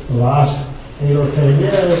 the last 8 or 10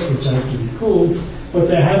 years, it's actually cooled, but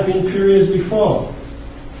there have been periods before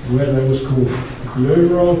where there was cooling. The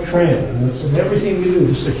overall trend, and that's in everything we do,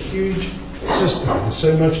 it's a huge system. There's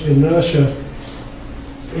so much inertia.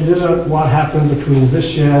 It isn't what happened between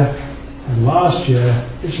this year and last year,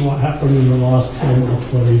 it's what happened in the last 10 or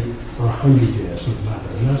 20 or 100 years of the matter.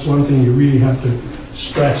 And that's one thing you really have to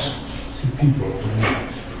stress to people when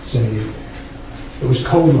they say, it was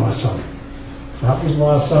cold last summer. That was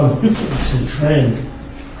last summer. It's a trend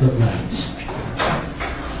that lags.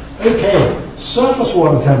 Okay, surface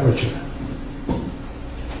water temperature.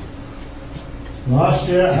 Last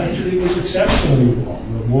year actually was exceptionally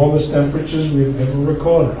warm, the warmest temperatures we've ever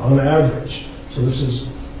recorded on average. So this is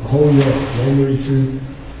the whole year, January through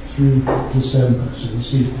December. So you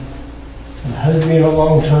see, it has been a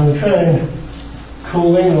long-term trend,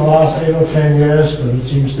 cooling in the last 8 or 10 years, but it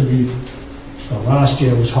seems to be, well, last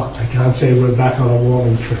year was hot. I can't say we're back on a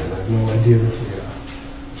warming trend. I have no idea if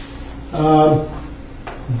we are.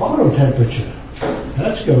 Bottom temperature,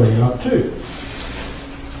 that's going up too.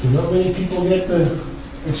 Not many people get to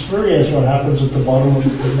experience what happens at the bottom of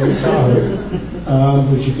the Lake Tahoe.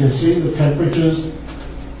 But you can see the temperatures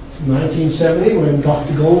in 1970 when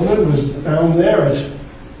Dr. Goldman was down there at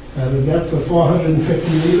a depth of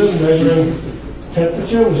 450 meters measuring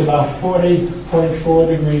temperature. It was about 40.4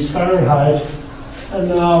 degrees Fahrenheit, and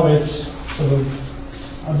now it's sort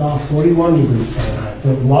of about 41 degrees Fahrenheit.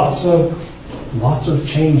 But lots of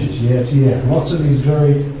changes year to year. Lots of these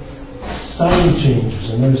very sudden changes,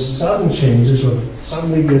 and those sudden changes, or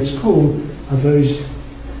suddenly gets cool, are those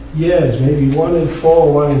years, maybe 1 in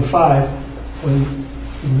 4, 1 in 5, when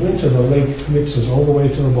in winter the lake mixes all the way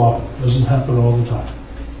to the bottom. It doesn't happen all the time.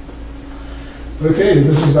 Okay,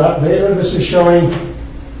 this is that data. This is showing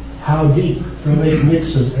how deep the lake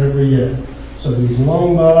mixes every year. So these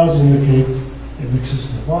long bars indicate it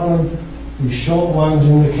mixes to the bottom. These short ones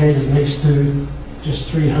indicate it mixed to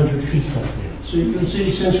just 300 feet up there. So you can see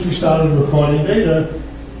since we started recording data,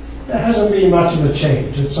 there hasn't been much of a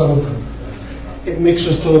change. It's sort of, it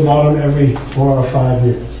mixes to the bottom every 4 or 5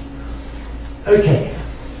 years. Okay.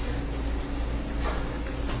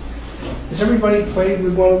 Has everybody played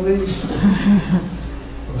with one of these?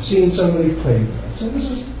 I've seen somebody play with it. So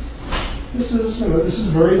this is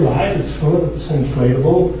very light. It's full of, it's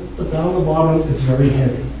inflatable, but down the bottom it's very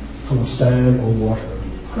heavy, full of sand or water.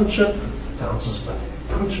 Punch it, bounces back.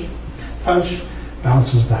 Punch it, punch,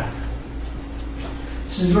 bounces back.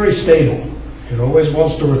 This is very stable. It always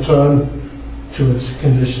wants to return to its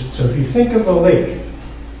condition. So if you think of a lake,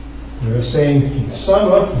 we were saying in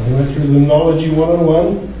summer, we went through the Limnology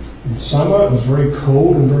 101. In summer, it was very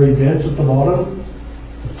cold and very dense at the bottom.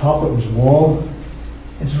 At the top, it was warm.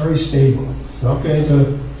 It's very stable. It's not going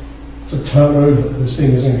to turn over. This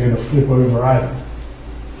thing isn't going to flip over either.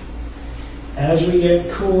 As we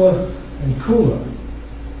get cooler and cooler,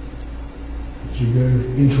 as you go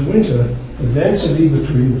into winter, the density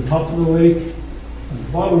between the top of the lake and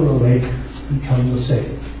the bottom of the lake become the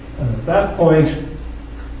same. And at that point,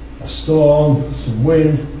 a storm, some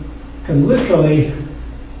wind, can literally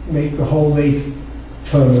make the whole lake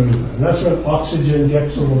turn over. And that's when oxygen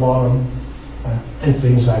gets to the bottom and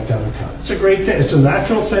things like that occur. It's a great thing. It's a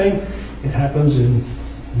natural thing. It happens in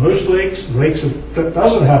most lakes. Lakes that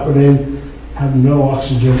doesn't happen in have no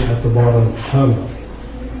oxygen at the bottom permanently.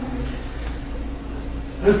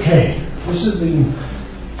 Okay, this is the,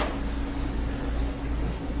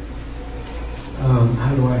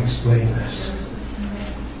 how do I explain this?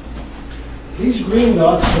 These green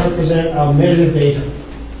dots represent our measured data.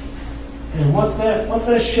 And what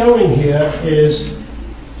they're showing here is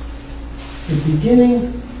the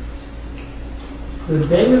beginning, the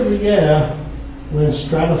day of the year when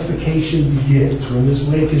stratification begins, when this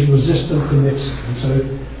lake is resistant to mixing. And so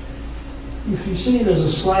if you see there's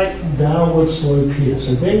a slight downward slope here.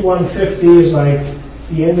 So day 150 is like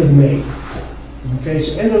the end of May. Okay,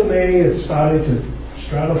 so end of May it's starting to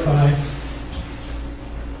stratify.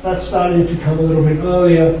 That's starting to come a little bit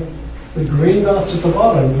earlier. The green dots at the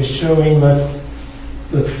bottom is showing that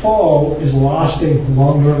the fall is lasting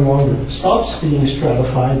longer and longer. It stops being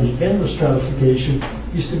stratified. The end of stratification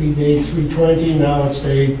used to be day 320, now it's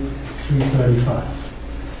day 335.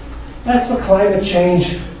 That's the climate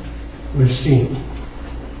change we've seen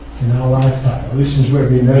in our lifetime, at least since we've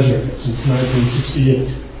been measuring it, since 1968.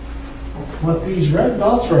 What these red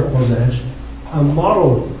dots represent are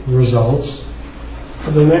model results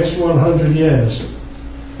for the next 100 years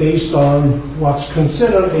based on what's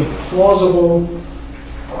considered a plausible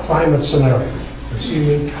climate scenario,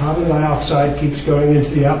 assuming carbon dioxide keeps going into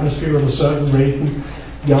the atmosphere at a certain rate and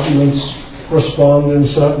governments respond in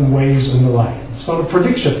certain ways and the like. It's not a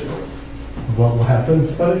prediction of what will happen,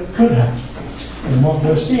 but it could happen. And what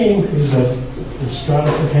we're seeing is that the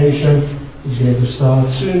stratification is going to start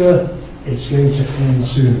sooner, it's going to end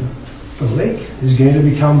sooner. The lake is going to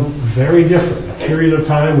become very different. A period of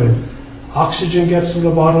time when oxygen gets to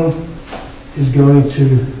the bottom is going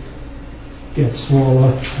to get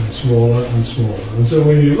smaller and smaller and smaller. And so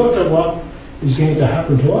when you look at what is going to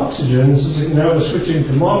happen to oxygen, this is, now we're switching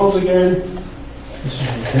to models again. This is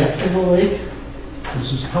the depth of the lake.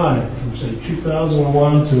 This is time from say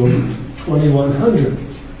 2001 to 2100.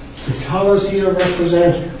 The colors here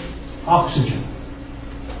represent oxygen.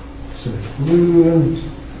 So blue and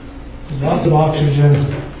lots of oxygen,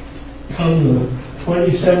 come to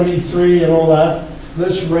 2073 and all that.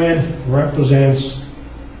 This red represents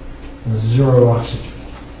zero oxygen.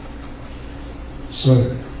 So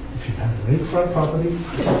if you have a lakefront property,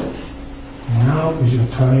 now is your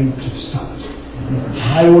time to sell it.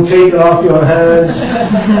 I will take it off your hands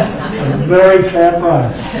at a very fair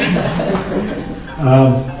price.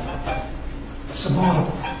 It's a model.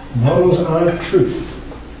 Models aren't truth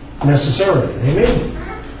necessarily. They may be.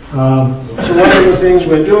 So one of the things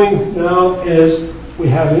we're doing now is we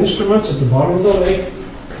have instruments at the bottom of the lake.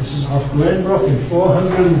 This is off Glenbrook in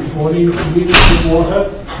 440 meters of water.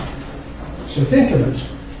 So think of it,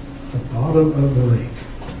 the bottom of the lake.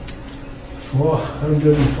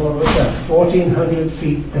 1,400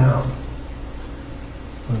 feet down.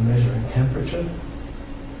 We're measuring temperature,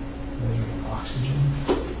 measuring oxygen,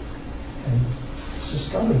 and it's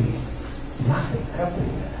just going to be nothing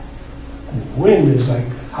happening there. And the wind is like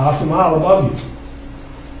half a mile above you.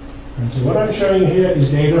 And so what I'm showing here is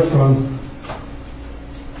data from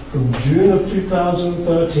June of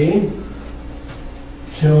 2013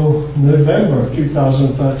 till November of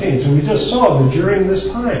 2013. So we just saw that during this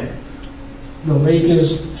time, the lake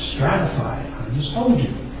is stratified. I just told you.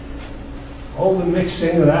 All the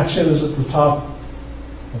mixing and action is at the top.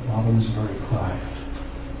 The bottom is very quiet.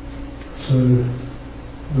 So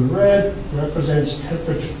the red represents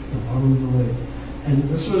temperature, the bottom of the lake. And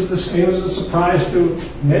this came as a surprise to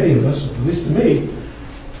many of us, at least to me,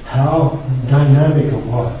 how dynamic it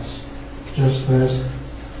was. Just as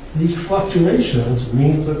these fluctuations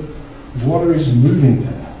means that water is moving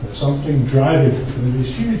there. There's something driving it through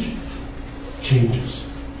these huge changes.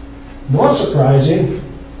 More surprising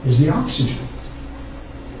is the oxygen.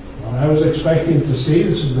 What I was expecting to see,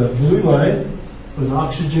 this is the blue line, with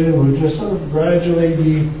oxygen would just sort of gradually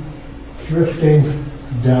be drifting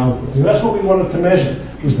downwards. And that's what we wanted to measure,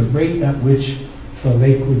 was the rate at which the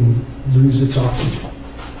lake would lose its oxygen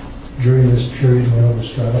during this period when it was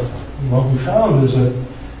stratified. And what we found is that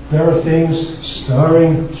there are things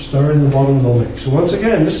stirring the bottom of the lake. So once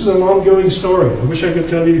again, this is an ongoing story. I wish I could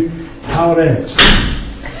tell you how it ends.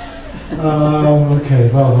 Okay,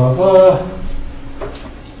 blah, blah, blah.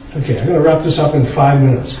 Okay, I'm going to wrap this up in 5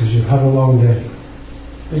 minutes because you've had a long day.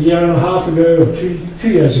 A year and a half ago, or two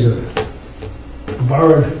years ago, I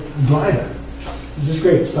borrowed a glider. This is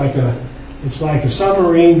great. It's like a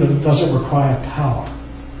submarine, but it doesn't require power.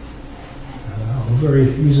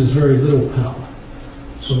 Uses very little power.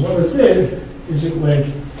 So what it did is it went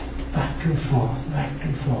back and forth, back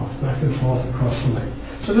and forth, back and forth across the lake.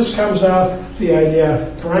 So this comes out the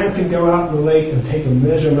idea, Brian can go out in the lake and take a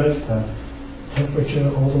measurement of temperature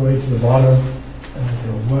all the way to the bottom, and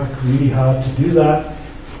he'll work really hard to do that,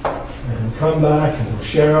 and he'll come back and he'll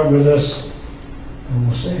share it with us, and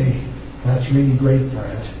we'll say, that's really great,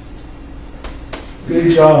 Brian.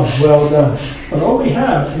 Good job, well done. But all we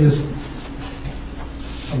have is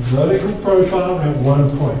a vertical profile at one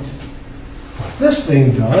point. What this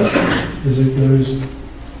thing does is it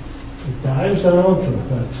dives down to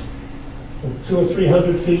about 200 or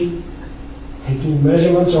 300 feet, taking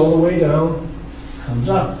measurements all the way down, comes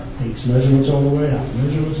up, takes measurements all the way up,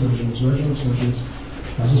 measurements,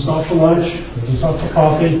 doesn't stop for lunch, doesn't stop for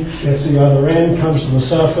coffee, gets to the other end, comes to the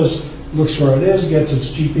surface, looks where it is, gets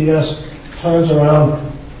its GPS, turns around,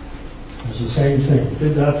 does the same thing.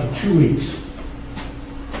 Did that for 2 weeks.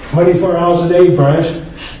 24 hours a day, Brent.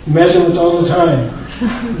 Measurements all the time.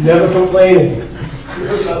 Never complaining. You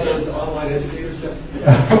heard about those online educators, Jeff?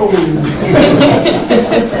 All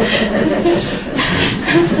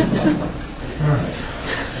right.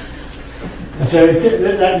 And so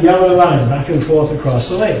that yellow line back and forth across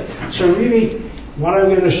the lake. So really, what I'm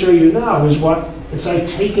going to show you now is it's like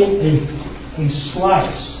taking a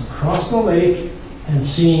slice across the lake and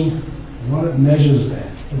seeing what it measures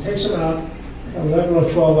there. It takes about 11 or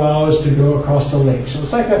 12 hours to go across the lake. So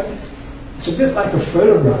it's a bit like a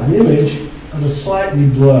photograph, an image, but it's slightly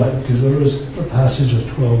blurred because there is a passage of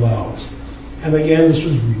 12 hours. And again, this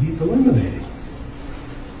was really illuminating.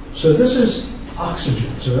 So this is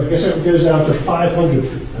oxygen. So I guess it goes down to 500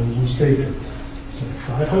 feet. I was mistaken. So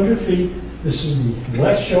 500 feet. This is the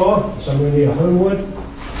west shore, somewhere near Homewood,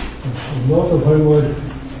 north of Homewood,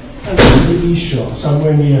 and this is the east shore,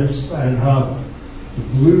 somewhere near Sand Harbor. The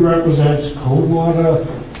blue represents cold water.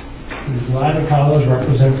 The lighter colors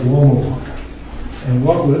represent warmer water.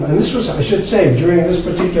 And this was, I should say, during this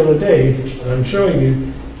particular day that I'm showing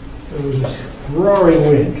you, there was this roaring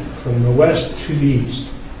wind from the west to the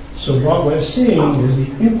east. So what we're seeing is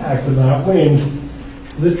the impact of that wind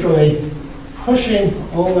literally pushing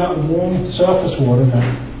all that warm surface water,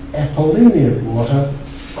 that epilineal water,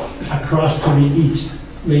 across to the east,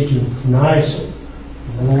 making nice,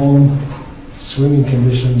 warm, swimming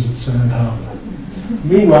conditions at Sand Harbor.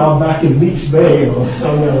 Meanwhile, back in Leaks Bay or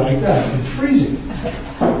somewhere like that, it's freezing.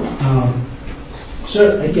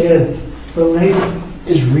 So again, the lake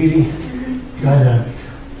is really dynamic.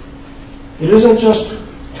 It isn't just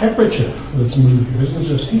temperature that's moving, it isn't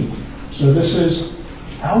just heat. So this is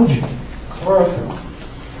algae, chlorophyll.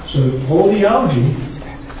 So all the algae,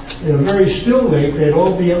 in a very still lake, they'd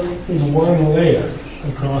all be in one layer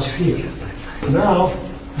across here. Now,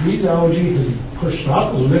 these algae have been pushed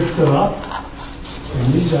up, lifted up,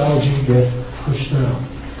 and these algae get pushed down.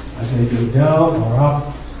 As they go down or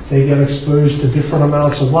up, they get exposed to different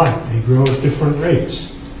amounts of light. They grow at different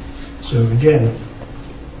rates. So again,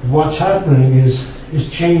 what's happening is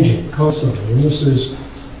changing constantly, and this is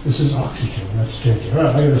oxygen that's changing. All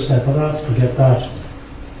right, I'm going to step it up. Forget that.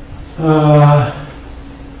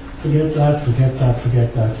 Forget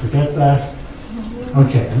that.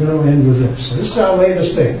 Okay, I'm going to end with this. So this is our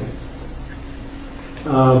latest thing.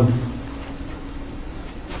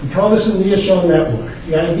 We call this a nearshore network.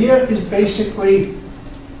 The idea is basically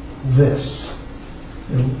this.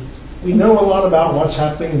 We know a lot about what's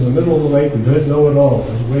happening in the middle of the lake. We don't know it all.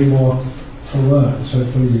 There's way more to learn, so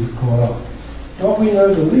hopefully you've caught up. What we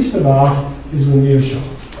know the least about is the nearshore.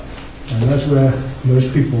 And that's where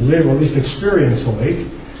most people live, or at least experience the lake.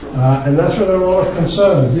 And that's where there are a lot of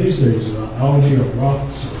concerns these days about algae or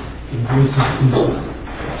rocks or invasive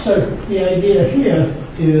species. So the idea here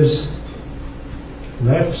is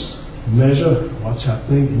let's measure what's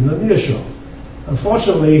happening in the nearshore.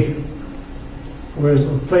 Unfortunately, whereas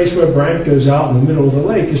the place where Brant goes out in the middle of the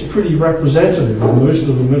lake is pretty representative of most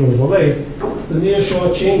of the middle of the lake, the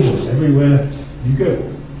nearshore changes everywhere you go.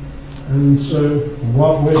 And so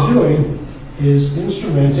what we're doing is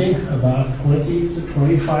instrumenting about 20 to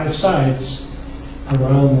 25 sites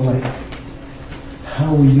around the lake. How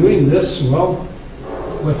are we doing this? Well,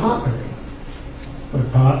 we're partnering. We're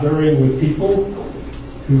partnering with people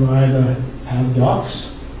who either have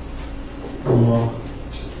docks or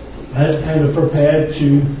and are prepared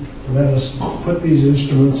to let us put these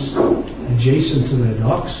instruments adjacent to their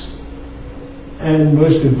docks. And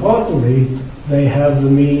most importantly, they have the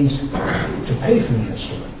means to pay for the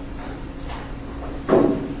instrument.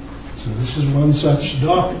 So this is one such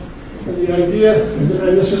dock. And the idea, and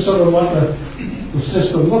this is sort of what the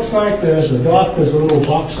system looks like. There's the dock, there's a little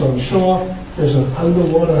box on shore, there's an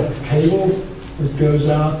underwater cable that goes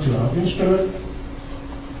out to our instrument.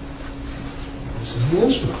 This is the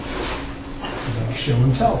instrument. Show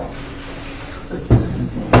and tell. This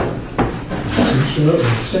instrument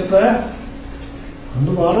will sit there on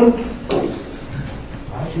the bottom,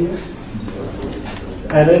 right here,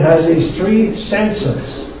 and it has these three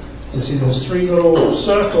sensors. You see, there's three little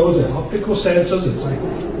circles, they're optical sensors. It's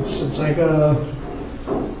like a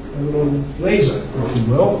little laser, if you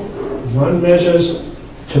will. One measures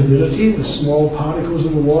turbidity, the small particles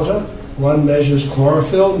in the water. One measures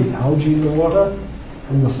chlorophyll, the algae in the water.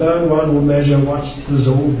 And the third one will measure what's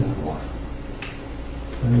dissolved in the water.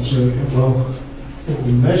 And so it will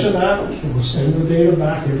measure that, it will send the data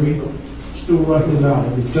back still working it out,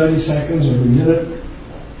 every 30 seconds, every minute,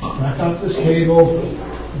 back up this cable,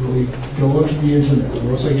 we go onto the internet. We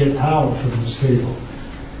also get power from this cable.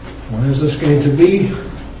 What is this going to be?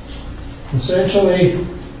 Essentially,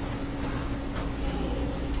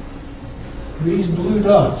 these blue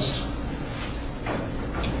dots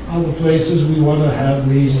are the places we want to have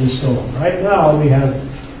these installed. Right now we have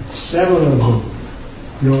 7 of them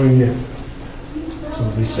going in. So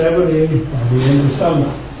there'll be 7 in by the end of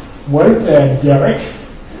summer. Wait there, Derek.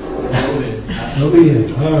 They'll be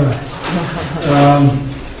in. All right.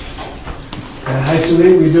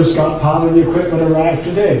 Actually, we just got part of the equipment arrived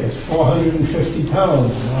today. It's 450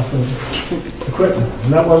 pounds worth of equipment.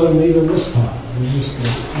 And that wasn't even this part. It was just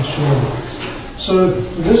the shore box. So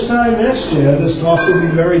this time next year, this talk will be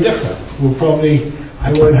very different.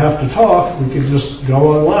 I won't have to talk. We could just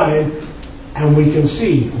go online and we can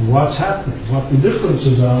see what's happening, what the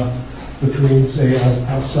differences are between, say,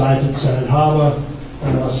 our site at Sand Harbor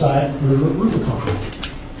and our site at Rubicon.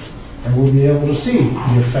 And we'll be able to see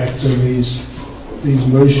the effects of these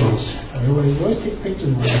motions. I always take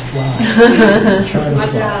pictures when I fly. My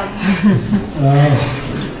job.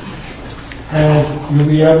 And you'll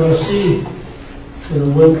be able to see,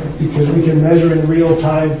 because we can measure in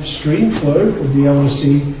real-time stream flow, we'll be able to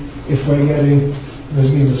see if we're getting,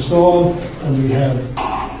 there's been a storm, and we have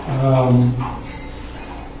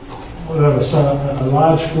a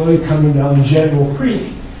large flow coming down General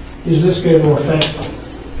Creek. Is this going to affect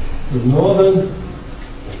the northern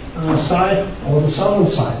side or the southern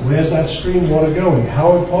side? Where's that stream water going?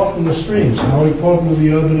 How important are the streams? How important are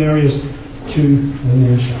the urban areas to the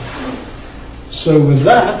nearshore? So with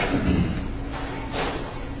that,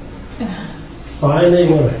 finally,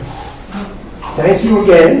 thank you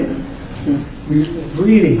again. We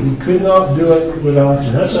could not do it without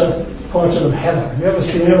you. That's a portrait of Heather. Have you ever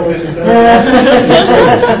seen her? We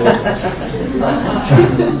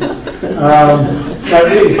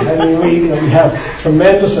have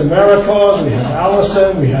tremendous AmeriCorps, we have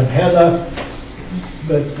Allison, we have Heather,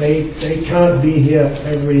 but they can't be here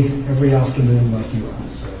every afternoon like you are.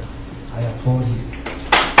 So I applaud you.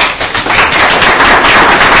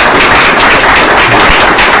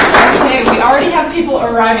 Okay, we already have people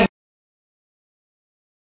arriving.